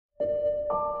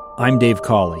I'm Dave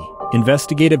Cawley,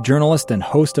 investigative journalist and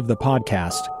host of the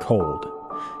podcast Cold.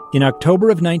 In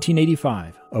October of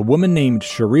 1985, a woman named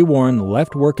Sheree Warren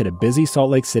left work at a busy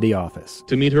Salt Lake City office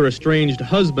to meet her estranged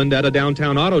husband at a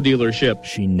downtown auto dealership.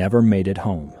 She never made it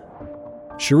home.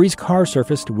 Sheree's car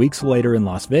surfaced weeks later in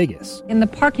Las Vegas. In the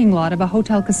parking lot of a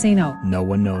hotel casino. No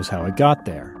one knows how it got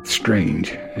there. Strange.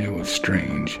 It was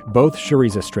strange. Both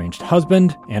Sheree's estranged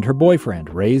husband and her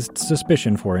boyfriend raised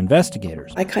suspicion for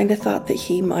investigators. I kind of thought that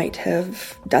he might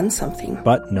have done something.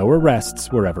 But no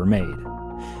arrests were ever made.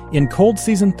 In Cold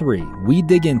Season 3, we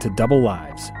dig into double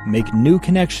lives, make new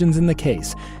connections in the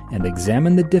case, and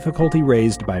examine the difficulty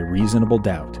raised by reasonable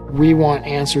doubt. We want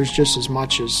answers just as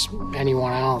much as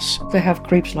anyone else. They have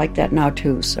creeps like that now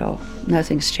too, so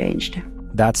nothing's changed.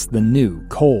 That's the new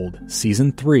Cold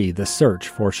Season 3, The Search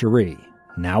for Sheree,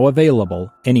 now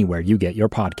available anywhere you get your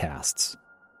podcasts.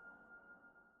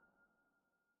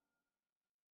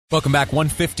 Welcome back.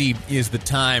 1:50 is the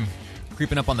time.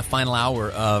 Creeping up on the final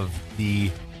hour of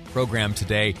the program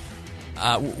today.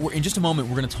 In just a moment,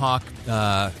 we're going to talk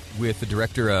with the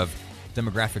director of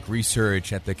demographic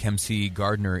research at the Kempsey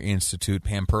Gardner Institute,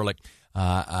 Pam Perlich.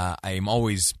 I'm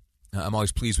always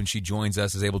pleased when she joins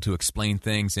us, is able to explain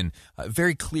things in a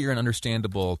very clear and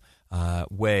understandable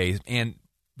way. And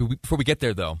before we get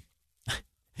there, though,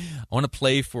 I want to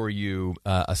play for you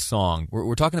a song.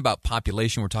 We're talking about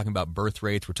population. We're talking about birth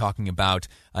rates. We're talking about,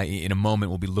 in a moment,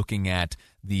 we'll be looking at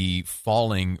the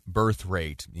falling birth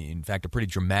rate. In fact, a pretty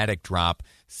dramatic drop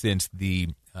since the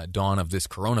dawn of this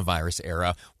coronavirus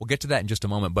era. We'll get to that in just a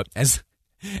moment. But as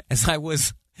I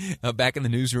was back in the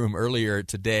newsroom earlier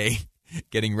today,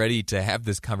 getting ready to have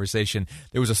this conversation,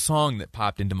 there was a song that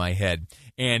popped into my head.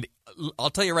 And I'll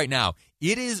tell you right now,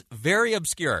 it is very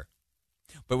obscure.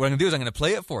 But what I'm going to do is I'm going to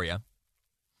play it for you.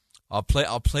 I'll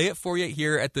play it for you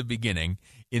here at the beginning,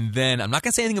 and then I'm not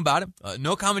going to say anything about it.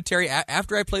 No commentary.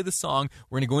 After I play the song,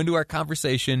 we're going to go into our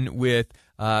conversation with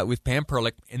Pam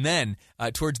Perlich, and then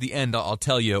towards the end, I'll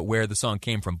tell you where the song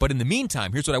came from. But in the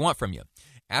meantime, here's what I want from you.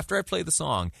 After I play the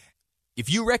song, if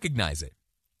you recognize it,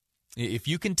 if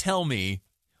you can tell me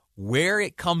where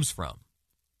it comes from,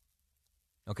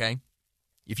 okay?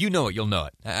 If you know it, you'll know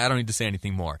it. I don't need to say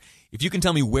anything more. If you can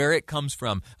tell me where it comes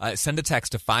from, send a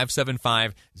text to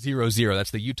 57500.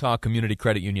 That's the Utah Community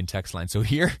Credit Union text line. So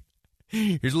here's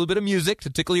a little bit of music to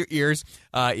tickle your ears.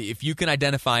 If you can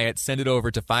identify it, send it over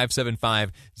to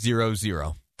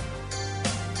 57500.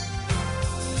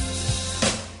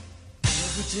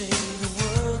 Every day the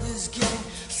world is getting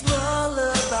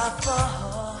smaller by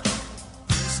far.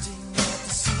 Bursting at the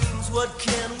seams, what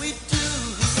can we do?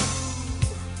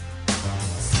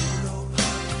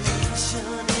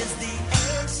 Is the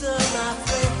answer, my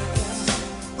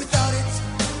friend. Without it,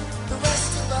 the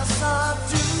rest of us are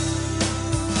doomed.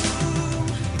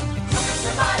 Who can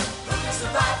survive? Who can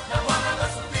survive? Not one of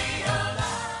us will be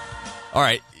alive. All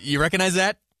right, you recognize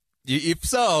that? If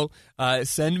so,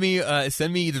 send me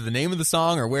either the name of the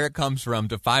song or where it comes from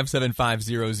to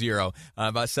 57500.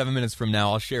 About 7 minutes from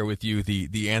now, I'll share with you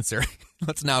the answer.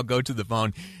 Let's now go to the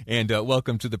phone and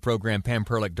welcome to the program Pam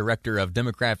Perlich, Director of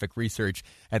Demographic Research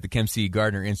at the Kempsey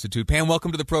Gardner Institute. Pam,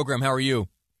 welcome to the program. How are you?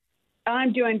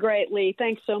 I'm doing great, Lee.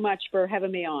 Thanks so much for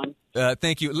having me on.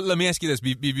 Thank you. Let me ask you this: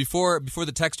 before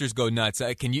the texters go nuts,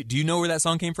 do you know where that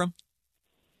song came from?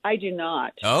 I do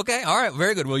not. Okay, all right,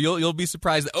 very good. Well, you'll be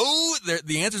surprised. Oh,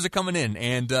 the answers are coming in,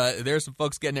 and there's some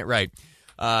folks getting it right.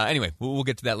 Anyway, we'll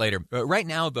get to that later. Right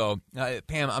now, though,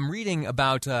 Pam, I'm reading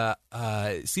about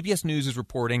CBS News is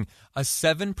reporting a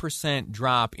 7%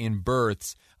 drop in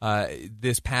births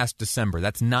this past December.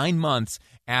 That's 9 months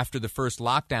after the first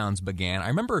lockdowns began. I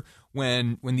remember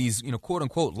when these quote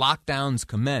unquote lockdowns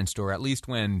commenced, or at least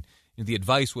when the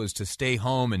advice was to stay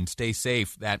home and stay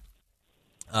safe. That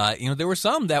there were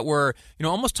some that were,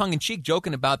 almost tongue-in-cheek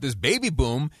joking about this baby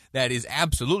boom that is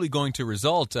absolutely going to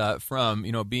result from,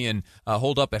 being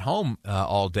holed up at home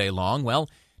all day long. Well,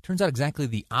 turns out exactly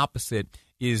the opposite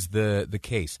is the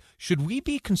case. Should we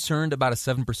be concerned about a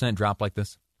 7% drop like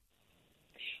this?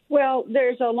 Well,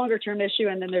 there's a longer-term issue,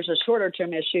 and then there's a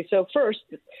shorter-term issue. So first,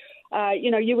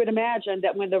 you would imagine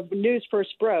that when the news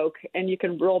first broke, and you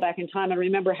can roll back in time and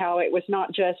remember how it was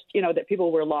not just, that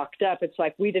people were locked up. It's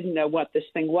like we didn't know what this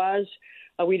thing was.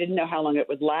 We didn't know how long it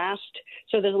would last.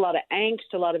 So there's a lot of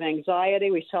angst, a lot of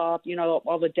anxiety. We saw,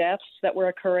 all the deaths that were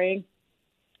occurring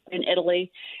in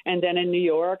Italy and then in New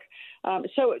York.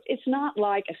 So it's not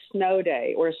like a snow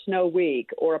day or a snow week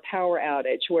or a power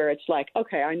outage where it's like,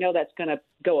 okay, I know that's going to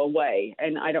go away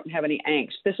and I don't have any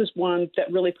angst. This is one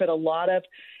that really put a lot of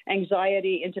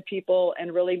anxiety into people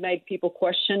and really made people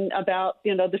question about,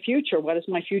 the future. What does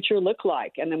my future look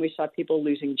like? And then we saw people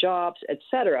losing jobs, et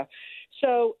cetera.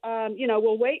 So,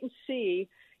 we'll wait and see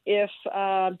if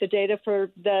the data for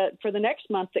the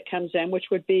next month that comes in, which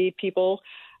would be people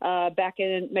back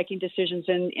in making decisions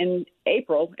in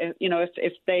April,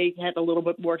 if they had a little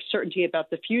bit more certainty about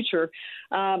the future.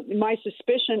 My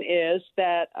suspicion is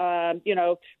that,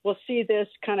 we'll see this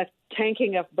kind of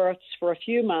tanking of births for a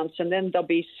few months, and then there'll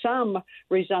be some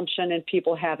resumption in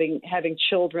people having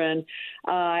children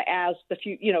as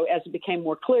it became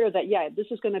more clear that, this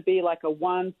is going to be like a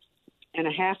 1.5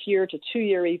 year to 2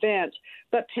 year event,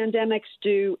 but pandemics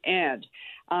do end.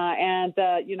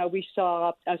 We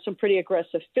saw some pretty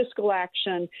aggressive fiscal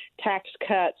action, tax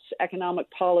cuts, economic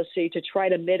policy to try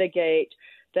to mitigate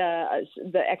the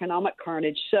economic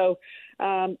carnage. So,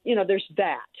 there's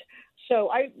that. So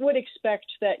I would expect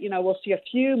that, we'll see a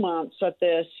few months of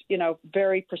this,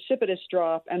 very precipitous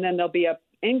drop, and then there'll be a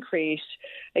increase,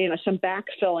 some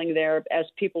backfilling there as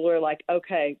people are like,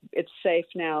 okay, it's safe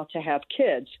now to have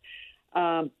kids.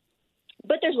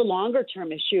 But there's a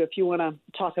longer-term issue if you want to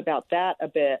talk about that a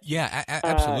bit. Yeah,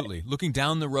 absolutely. Looking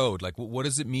down the road, like what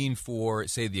does it mean for,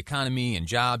 say, the economy and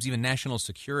jobs, even national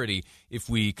security, if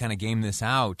we kind of game this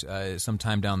out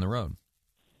sometime down the road?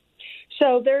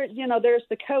 So there's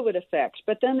the COVID effects,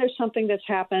 but then there's something that's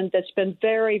happened that's been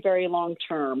very, very long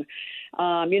term.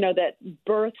 That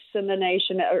births in the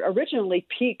nation originally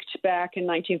peaked back in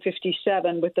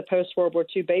 1957 with the post-World War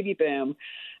II baby boom,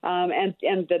 and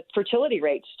the fertility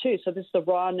rates too. So this is the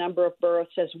raw number of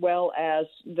births as well as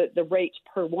the rates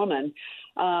per woman.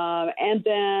 And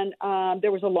then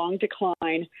there was a long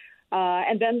decline.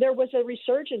 And then there was a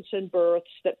resurgence in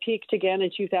births that peaked again in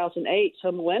 2008.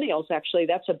 So millennials, actually,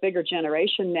 that's a bigger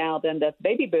generation now than the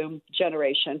baby boom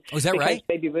generation. Oh, is that right?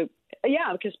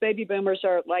 Because baby boomers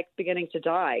are like beginning to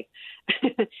die.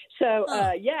 So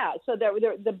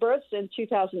the births in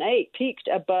 2008 peaked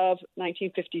above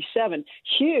 1957.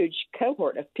 Huge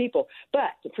cohort of people.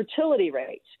 But the fertility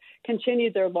rates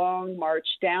continued their long march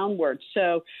downward.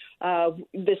 So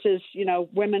this is,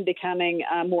 women becoming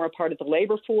more a part of the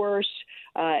labor force,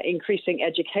 increasing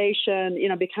education,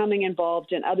 becoming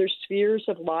involved in other spheres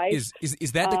of life.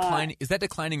 Is that declining? Is that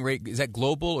declining rate? Is that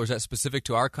global or is that specific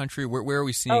to our country? Where are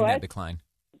we seeing that decline?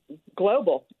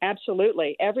 Global,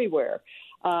 absolutely, everywhere.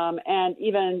 And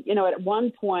even, at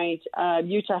one point,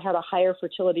 Utah had a higher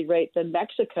fertility rate than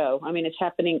Mexico. I mean, it's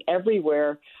happening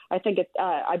everywhere. I think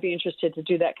I'd be interested to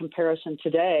do that comparison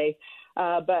today.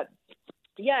 But,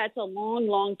 it's a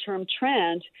long-term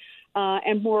trend.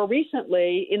 And more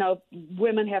recently,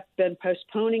 women have been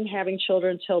postponing having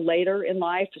children until later in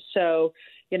life. So,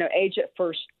 age at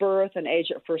first birth and age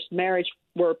at first marriage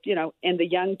were, in the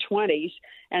young 20s.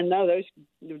 And no,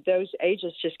 those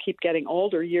ages just keep getting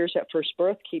older. Years at first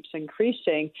birth keeps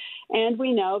increasing. And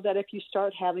we know that if you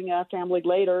start having a family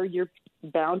later, you're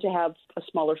bound to have a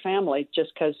smaller family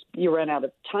just because you run out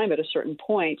of time at a certain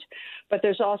point. But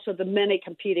there's also the many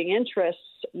competing interests,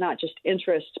 not just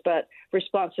interests, but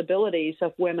responsibilities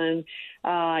of women,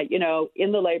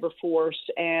 in the labor force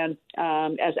and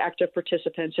as active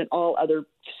participants in all other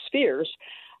spheres.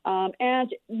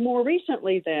 And more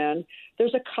recently, then,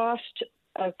 there's a cost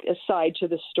side to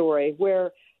the story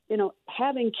where,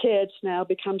 having kids now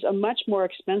becomes a much more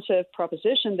expensive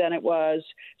proposition than it was,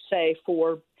 say,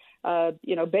 for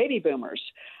baby boomers.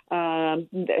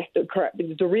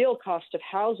 The real cost of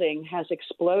housing has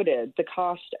exploded. The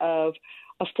cost of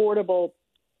affordable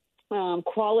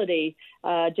quality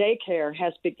daycare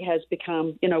has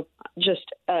become, just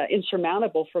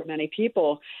insurmountable for many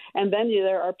people. And then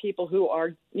there are people who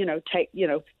are,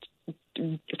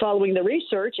 following the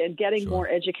research and getting more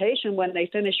education when they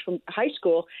finish from high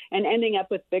school and ending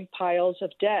up with big piles of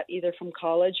debt, either from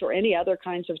college or any other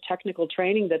kinds of technical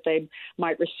training that they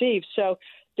might receive. So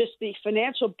just the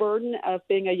financial burden of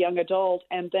being a young adult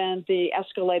and then the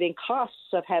escalating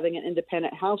costs of having an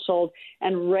independent household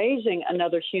and raising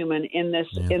another human in this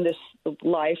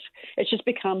life, it's just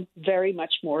become very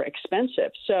much more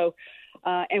expensive. So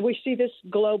and we see this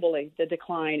globally, the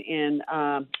decline in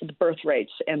birth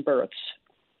rates and births.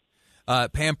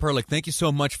 Pam Perlich, thank you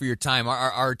so much for your time.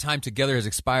 Our time together has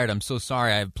expired. I'm so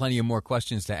sorry. I have plenty of more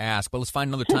questions to ask, but let's find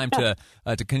another time to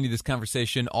continue this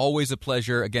conversation. Always a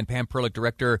pleasure. Again, Pam Perlich,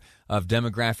 Director of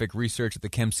Demographic Research at the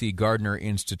Kempsey Gardner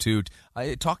Institute,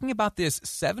 talking about this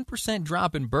 7%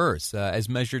 drop in births as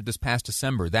measured this past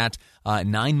December, that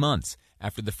 9 months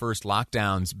after the first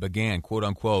lockdowns began, quote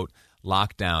unquote.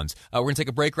 lockdowns. We're going to take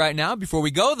a break right now. Before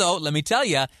we go, though, let me tell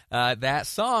you, that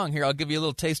song here, I'll give you a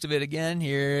little taste of it again.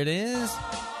 Here it is.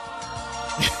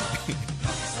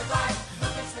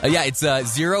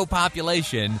 It's Zero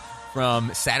Population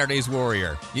from Saturday's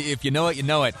Warrior. If you know it, you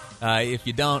know it. If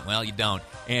you don't, well, you don't.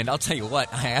 And I'll tell you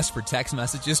what, I asked for text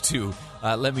messages to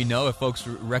let me know if folks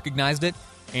recognized it.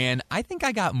 And I think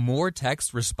I got more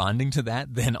texts responding to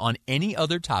that than on any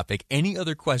other topic, any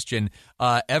other question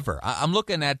ever. I'm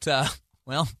looking at, a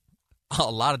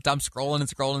lot of time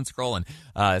scrolling.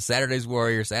 Saturday's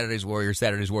Warrior, Saturday's Warrior,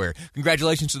 Saturday's Warrior.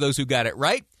 Congratulations to those who got it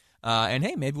right. And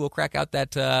hey, maybe we'll crack out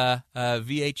that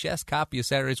VHS copy of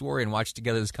Saturday's Warrior and watch it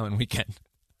together this coming weekend.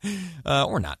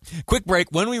 Or not. Quick break.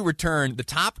 When we return, the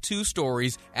top 2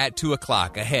 stories at 2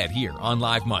 o'clock ahead here on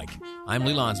Live Mike. I'm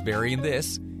Lee Lonsberry, and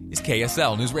this is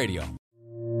KSL News Radio.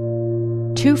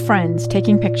 2 friends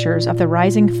taking pictures of the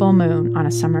rising full moon on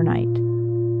a summer night.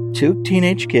 2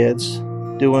 teenage kids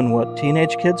doing what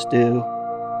teenage kids do.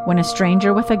 When a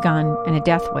stranger with a gun and a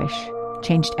death wish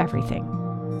changed everything.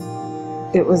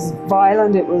 It was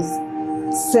violent, it was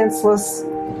senseless,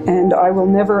 and I will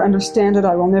never understand it,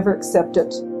 I will never accept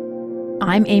it.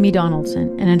 I'm Amy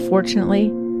Donaldson, and unfortunately,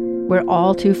 we're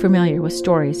all too familiar with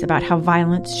stories about how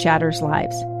violence shatters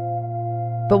lives.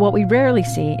 But what we rarely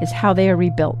see is how they are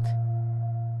rebuilt.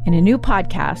 In a new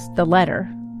podcast, The Letter,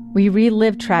 we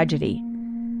relive tragedy,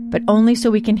 but only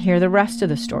so we can hear the rest of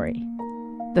the story.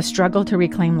 The struggle to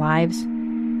reclaim lives,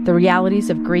 the realities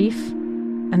of grief,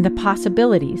 and the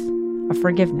possibilities of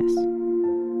forgiveness.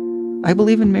 I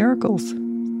believe in miracles.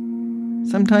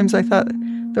 Sometimes I thought,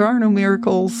 there are no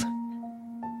miracles.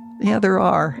 Yeah, there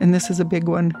are, and this is a big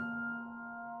one.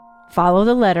 Follow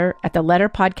The Letter at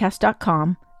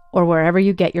theletterpodcast.com or wherever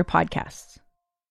you get your podcasts.